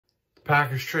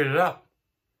Packers traded up.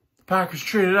 The Packers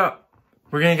traded up.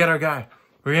 We're going to get our guy.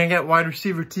 We're going to get wide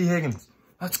receiver T. Higgins.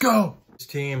 Let's go. This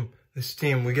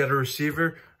team, we get a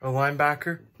receiver, a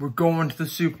linebacker. We're going to the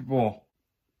Super Bowl.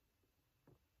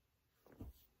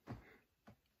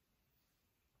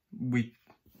 We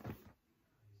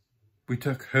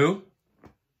took who?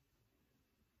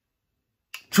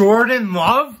 Jordan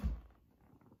Love?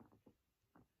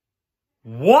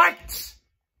 What?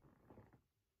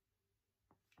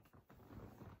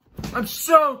 I'm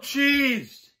so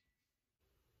cheesed.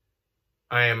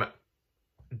 I am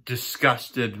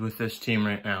disgusted with this team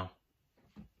right now.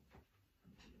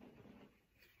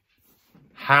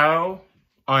 How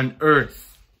on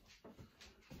earth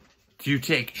do you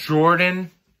take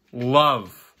Jordan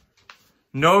Love?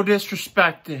 No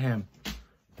disrespect to him,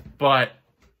 but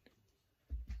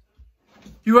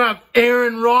you have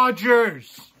Aaron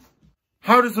Rodgers.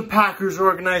 How does the Packers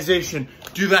organization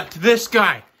do that to this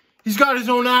guy? He's got his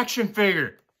own action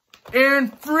figure. Aaron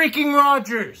freaking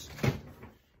Rodgers.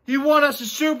 He won us a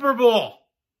Super Bowl.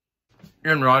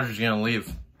 Aaron Rodgers is going to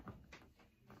leave.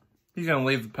 He's going to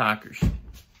leave the Packers.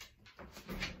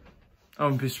 I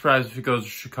wouldn't be surprised if he goes to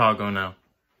Chicago now.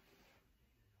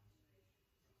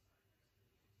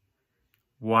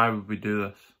 Why would we do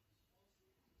this?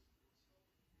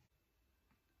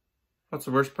 What's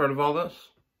the worst part of all this?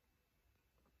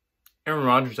 Aaron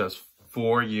Rodgers has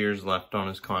 4 years left on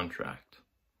his contract.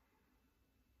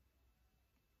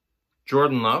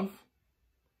 Jordan Love,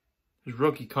 his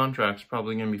rookie contract's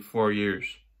probably going to be 4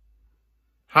 years.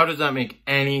 How does that make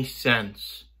any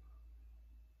sense?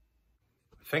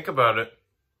 Think about it.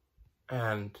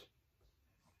 And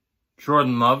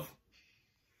Jordan Love,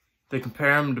 they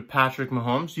compare him to Patrick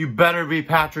Mahomes. You better be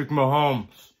Patrick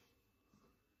Mahomes.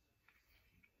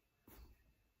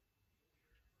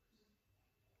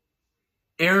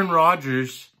 Aaron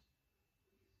Rodgers.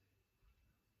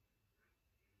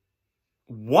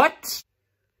 What?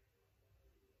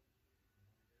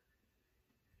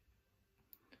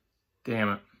 Damn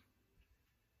it.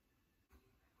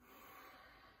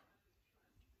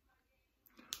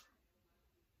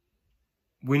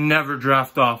 We never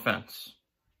draft offense.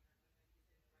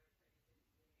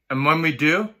 And when we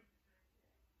do,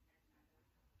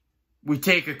 we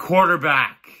take a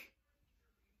quarterback.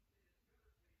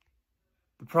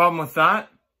 The problem with that,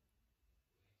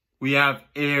 we have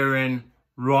Aaron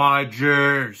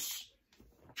Rodgers.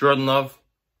 Jordan Love,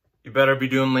 you better be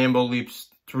doing Lambeau leaps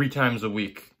 3 times a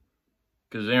week.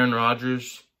 Because Aaron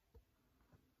Rodgers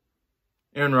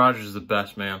is the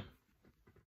best man.